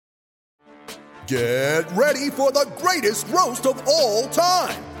Get ready for the greatest roast of all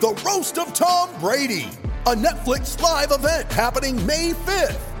time, the Roast of Tom Brady, a Netflix live event happening May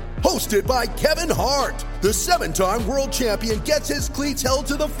 5th. Hosted by Kevin Hart, the 7-time world champion gets his cleats held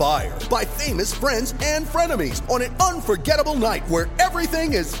to the fire by famous friends and frenemies on an unforgettable night where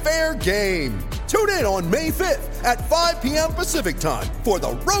everything is fair game. Tune in on May 5th at 5 p.m. Pacific time for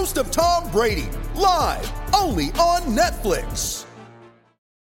the Roast of Tom Brady, live only on Netflix.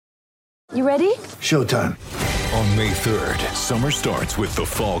 You ready? Showtime. On May 3rd, summer starts with The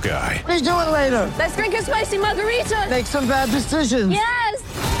Fall Guy. Let's do it later. Let's drink a spicy margarita. Make some bad decisions. Yes!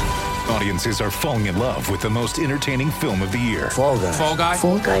 Audiences are falling in love with the most entertaining film of the year. Fall Guy. Fall Guy?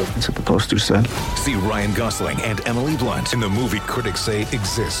 Fall guy. That's what the poster said. See Ryan Gosling and Emily Blunt in the movie critics say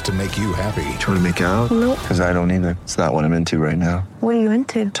exists to make you happy. Trying to make it out? Nope. Because I don't either. It's not what I'm into right now. What are you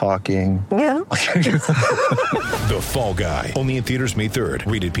into? Talking. Yeah. The Fall Guy. Only in theaters May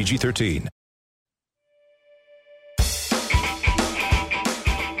 3rd. Rated PG-13.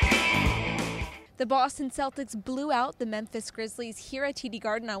 The Boston Celtics blew out the Memphis Grizzlies here at TD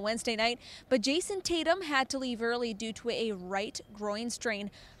Garden on Wednesday night, but Jason Tatum had to leave early due to a right groin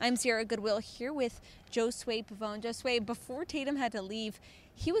strain. I'm Sierra Goodwill here with Josue Pavone. Josue, before Tatum had to leave,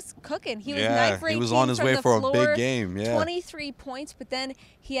 he was cooking. He was 9 for 18 he was on his way for a big game. 23 points, but then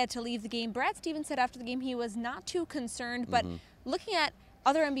he had to leave the game. Brad Stevens said after the game he was not too concerned, but looking at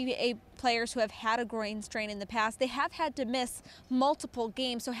other NBA players who have had a groin strain in the past, they have had to miss multiple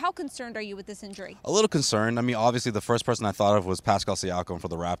games. So how concerned are you with this injury? A little concerned. I mean, obviously the first person I thought of was Pascal Siakam for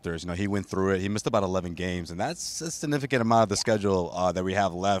the Raptors. You know, he went through it. He missed about 11 games, and that's a significant amount of the schedule that we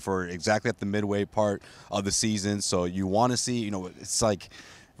have left. We're exactly at the midway part of the season. So you want to see, you know, it's like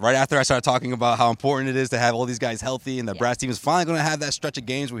right after I started talking about how important it is to have all these guys healthy and that Brad Stevens finally going to have that stretch of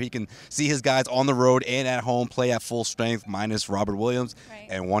games where he can see his guys on the road and at home play at full strength minus Robert Williams.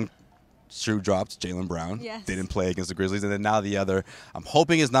 And one shoe dropped, Jaylen Brown. Didn't play against the Grizzlies. And then now the other. I'm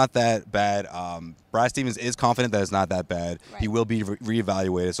hoping it's not that bad. Brad Stevens is confident that it's not that bad. He will be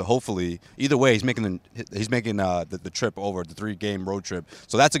reevaluated. So hopefully, either way, he's making the trip over, the 3-game road trip.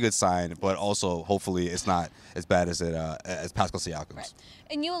 So that's a good sign. But also, hopefully, it's not as bad as Pascal Siakam's. Right.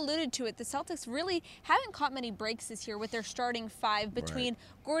 And you alluded to it. The Celtics really haven't caught many breaks this year with their starting 5 between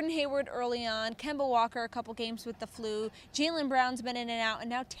Gordon Hayward early on, Kemba Walker a couple games with the flu, Jaylen Brown's been in and out, and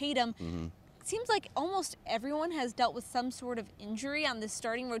now Tatum. Seems like almost everyone has dealt with some sort of injury on this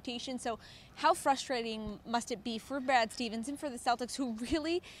starting rotation. So how frustrating must it be for Brad Stevens and for the Celtics, who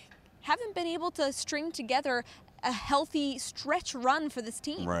really haven't been able to string together a healthy stretch run for this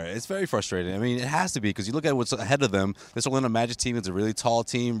team? Right. It's very frustrating. I mean, it has to be, because you look at what's ahead of them. This Orlando Magic team is a really tall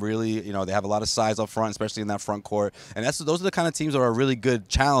team. Really, you know, they have a lot of size up front, especially in that front court. And those are the kind of teams that are a really good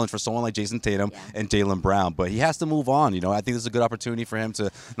challenge for someone like Jason Tatum and Jaylen Brown. But he has to move on. You know, I think this is a good opportunity for him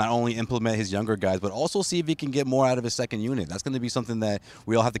to not only implement his younger guys, but also see if he can get more out of his second unit. That's going to be something that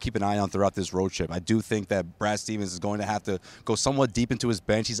we all have to keep an eye on throughout this road trip. I do think that Brad Stevens is going to have to go somewhat deep into his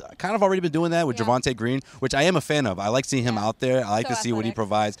bench. He's kind of already been doing that with Javonte Green, which I am a fan of. I like seeing him out there. I like to see what he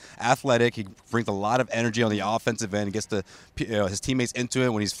provides. Athletic. He brings a lot of energy on the offensive end. He gets his teammates into it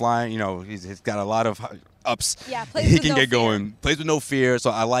when he's flying. You know, he's got a lot of ups. He can get going. Plays with no fear. So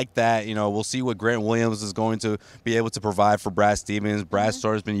I like that. You know, we'll see what Grant Williams is going to be able to provide for Brad Stevens. Brad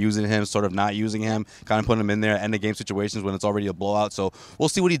sort of has been using him, sort of not using him, kind of putting him in there at end of game situations when it's already a blowout. So we'll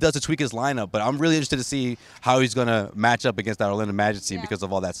see what he does to tweak his lineup. But I'm really interested to see how he's going to match up against that Orlando Magic team because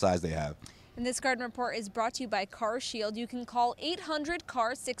of all that size they have. And this Garden Report is brought to you by CarShield. You can call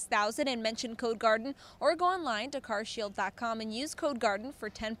 800-CAR-6000 and mention code GARDEN, or go online to carshield.com and use code GARDEN for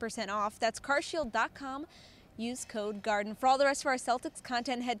 10% off. That's carshield.com. Use code GARDEN. For all the rest of our Celtics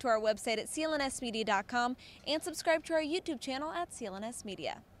content, head to our website at clnsmedia.com and subscribe to our YouTube channel at CLNS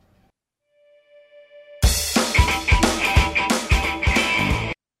Media.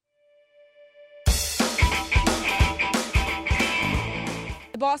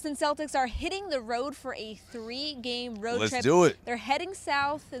 Boston Celtics are hitting the road for a 3-game road trip. Let's do it. They're heading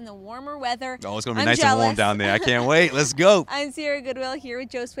south in the warmer weather. Oh, it's going to be nice and warm down there. I can't wait. Let's go. I'm Sierra Goodwill here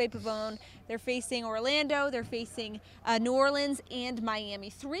with Josue Pavone. They're facing Orlando, they're facing New Orleans, and Miami.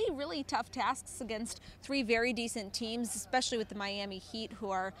 3 really tough tasks against 3 very decent teams, especially with the Miami Heat, who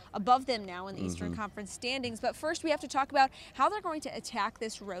are above them now in the Eastern Conference standings. But first, we have to talk about how they're going to attack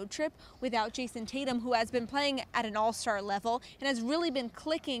this road trip without Jason Tatum, who has been playing at an all-star level and has really been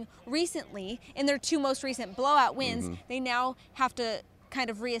clicking recently in their 2 most recent blowout wins. They now have to kind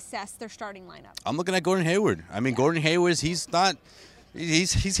of reassess their starting lineup. I'm looking at Gordon Hayward. I mean, Gordon Hayward, he's not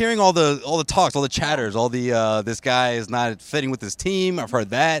He's hearing all the talks, all the chatters, all the this guy is not fitting with his team. I've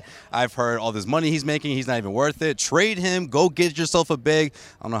heard that. I've heard all this money he's making. He's not even worth it. Trade him. Go get yourself a big.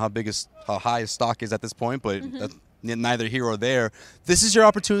 I don't know how high his stock is at this point, but that's neither here or there. This is your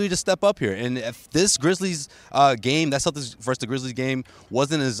opportunity to step up here. And if this Grizzlies game, that Celtics versus the Grizzlies game,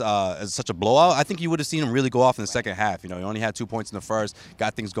 wasn't as such a blowout, I think you would have seen him really go off in the second half. He only had 2 points in the first,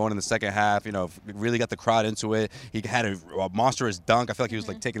 got things going in the second half. Really got the crowd into it. He had a monstrous dunk. I feel like he was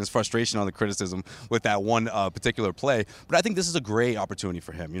taking his frustration on the criticism with that one particular play. But I think this is a great opportunity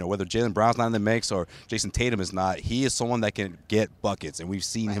for him. Whether Jaylen Brown's not in the mix or Jason Tatum is not, he is someone that can get buckets, and we've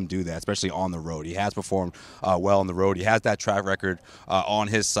seen him do that, especially on the road. He has performed well on the road. He has that track record on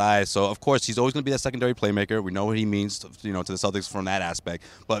his side. So, of course, he's always going to be that secondary playmaker. We know what he means to the Celtics from that aspect.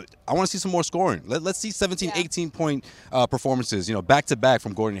 But I want to see some more scoring. Let's see 17, 18-point performances, back-to-back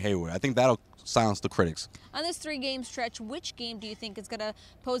from Gordon Hayward. I think that'll silence the critics. On this 3-game stretch, which game do you think is going to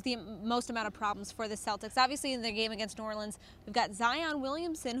pose the most amount of problems for the Celtics? Obviously, in the game against New Orleans, we've got Zion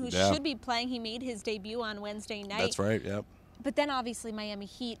Williamson, who should be playing. He made his debut on Wednesday night. That's right, yep. But then obviously Miami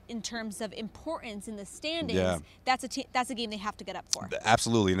Heat, in terms of importance in the standings, that's a game they have to get up for.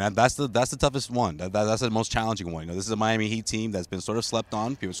 Absolutely, and that's the toughest one. That's the most challenging one. This is a Miami Heat team that's been sort of slept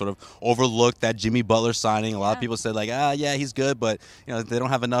on. People sort of overlooked that Jimmy Butler signing. A lot of people said he's good, but they don't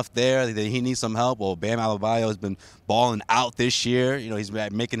have enough there. He needs some help. Well, Bam Adebayo has been balling out this year. He's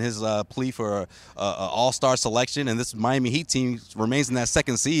making his plea for a All-Star selection, and this Miami Heat team remains in that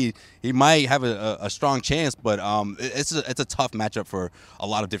second seed. He might have a strong chance, but it's a tough matchup for a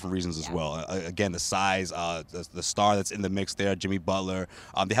lot of different reasons as well. Again, the size, the star that's in the mix there, Jimmy Butler.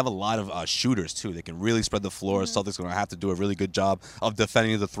 They have a lot of shooters, too. They can really spread the floor. Celtics are going to have to do a really good job of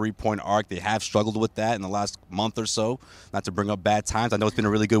defending the three-point arc. They have struggled with that in the last month or so. Not to bring up bad times. I know it's been a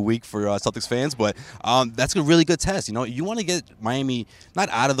really good week for Celtics fans, but that's a really good test. You want to get Miami not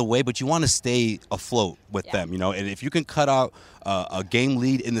out of the way, but you want to stay afloat with them. And if you can cut out a game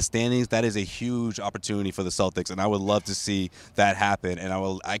lead in the standings, that is a huge opportunity for the Celtics, and I would love to see that happen.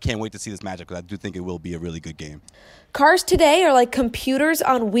 And I can't wait to see this matchup because I do think it will be a really good game. Cars today are like computers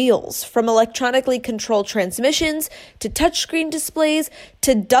on wheels, from electronically controlled transmissions to touchscreen displays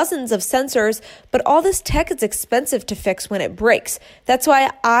to dozens of sensors, but all this tech is expensive to fix when it breaks. That's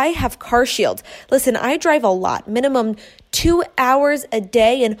why I have CarShield. Listen, I drive a lot, minimum 2 hours a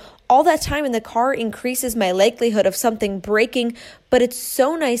day, and all that time in the car increases my likelihood of something breaking, but it's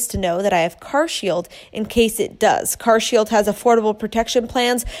so nice to know that I have CarShield in case it does. CarShield has affordable protection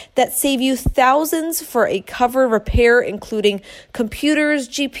plans that save you thousands for a covered repair, including computers,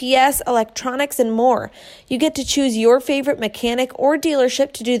 GPS, electronics, and more. You get to choose your favorite mechanic or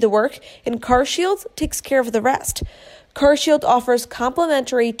dealership to do the work, and CarShield takes care of the rest. CarShield offers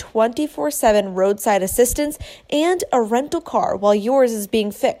complimentary 24/7 roadside assistance and a rental car while yours is being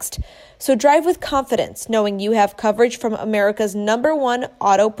fixed. So drive with confidence, knowing you have coverage from America's #1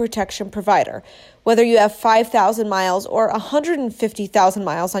 auto protection provider. Whether you have 5,000 miles or 150,000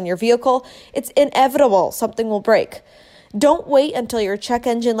 miles on your vehicle, it's inevitable something will break. Don't wait until your check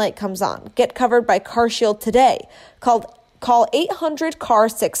engine light comes on. Get covered by CarShield today. Call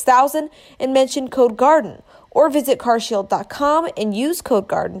 800-CAR-6000 and mention code GARDEN. Or visit carshield.com and use code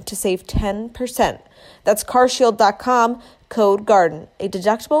GARDEN to save 10%. That's carshield.com, code GARDEN. A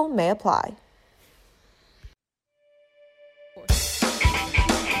deductible may apply.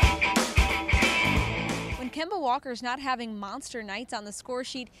 When Kemba Walker's not having monster nights on the score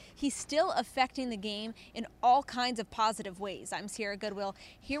sheet, he's still affecting the game in all kinds of positive ways. I'm Sierra Goodwill,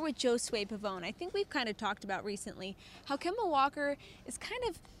 here with Josue Pavone. I think we've kind of talked about recently how Kemba Walker is kind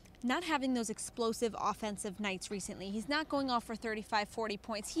of not having those explosive offensive nights recently. He's not going off for 35, 40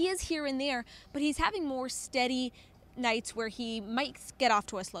 points. He is here and there, but he's having more steady nights where he might get off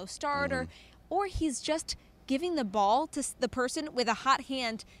to a slow start or he's just giving the ball to the person with a hot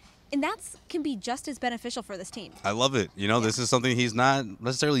hand. And that can be just as beneficial for this team. I love it. This is something he's not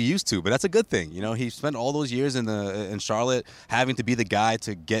necessarily used to, but that's a good thing. He spent all those years in Charlotte having to be the guy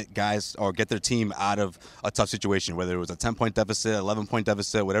to get guys or get their team out of a tough situation, whether it was a 10-point deficit, 11-point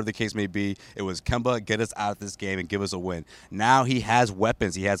deficit, whatever the case may be. It was Kemba, get us out of this game and give us a win. Now he has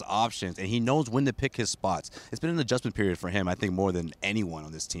weapons, he has options, and he knows when to pick his spots. It's been an adjustment period for him, I think, more than anyone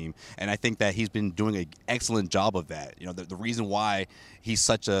on this team, and I think that he's been doing an excellent job of that. The reason why he's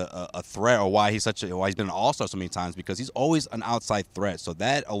such a a threat, or why he's been an all-star so many times, because he's always an outside threat. So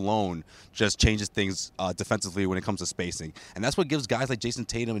that alone just changes things defensively when it comes to spacing. And that's what gives guys like Jason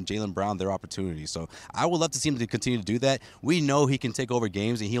Tatum and Jaylen Brown their opportunities. So I would love to see him to continue to do that. We know he can take over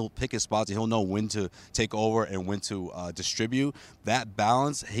games, and he'll pick his spots, and he'll know when to take over and when to distribute. That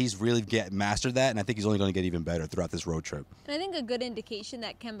balance, he's really mastered that, and I think he's only going to get even better throughout this road trip. And I think a good indication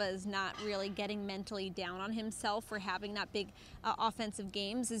that Kemba is not really getting mentally down on himself for having that big offensive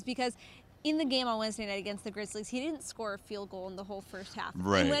games is because in the game on Wednesday night against the Grizzlies, he didn't score a field goal in the whole first half.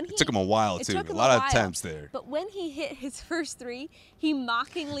 Right. It took him a while, too. A lot of attempts there. But when he hit his first three, he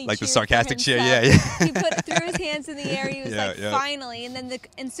mockingly like cheered the sarcastic for cheer, himself. yeah. He threw his hands in the air. He was finally. And then the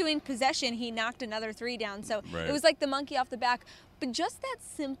ensuing possession, he knocked another three down. So it was like the monkey off the back. But just that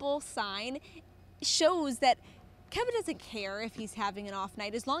simple sign shows that Kemba doesn't care if he's having an off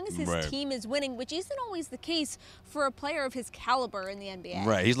night as long as his team is winning, which isn't always the case for a player of his caliber in the NBA.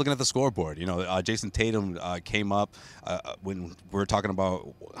 Right. He's looking at the scoreboard. Jason Tatum came up when we were talking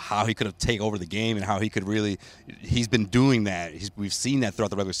about how he could have taken over the game and how he could really – he's been doing that. We've seen that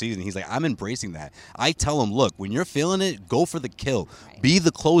throughout the regular season. He's like, I'm embracing that. I tell him, look, when you're feeling it, go for the kill. Right. Be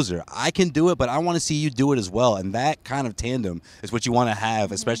the closer. I can do it, but I want to see you do it as well. And that kind of tandem is what you want to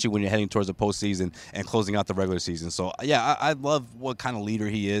have, especially when you're heading towards the postseason and closing out the regular season. So, yeah, I love what kind of leader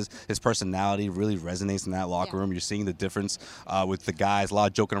he is. His personality really resonates in that locker room. You're seeing the difference with the guys, a lot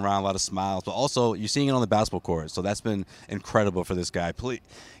of joking around, a lot of smiles, but also you're seeing it on the basketball court. So that's been incredible for this guy. Please,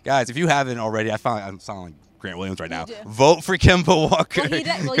 guys, if you haven't already, I'm sounding like Grant Williams right now. Vote for Kemba Walker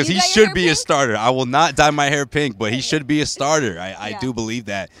because he should be a starter. I will not dye my hair pink, but he should be a starter. I do believe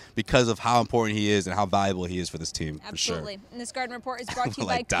that because of how important he is and how valuable he is for this team. Absolutely. For sure. And this Garden Report is brought to you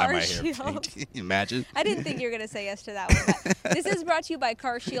by dye Car my hair Shield. pink. Imagine. I didn't think you were going to say yes to that one. But this is brought to you by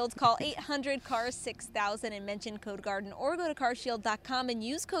Car Shield. Call 800-CARS-6000 and mention code GARDEN, or go to carshield.com and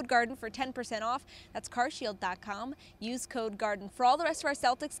use code GARDEN for 10% off. That's carshield.com. Use code GARDEN. For all the rest of our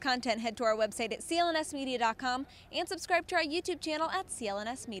Celtics content, head to our website at clnsmedia.com and subscribe to our YouTube channel at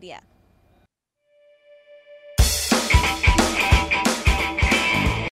CLNS Media.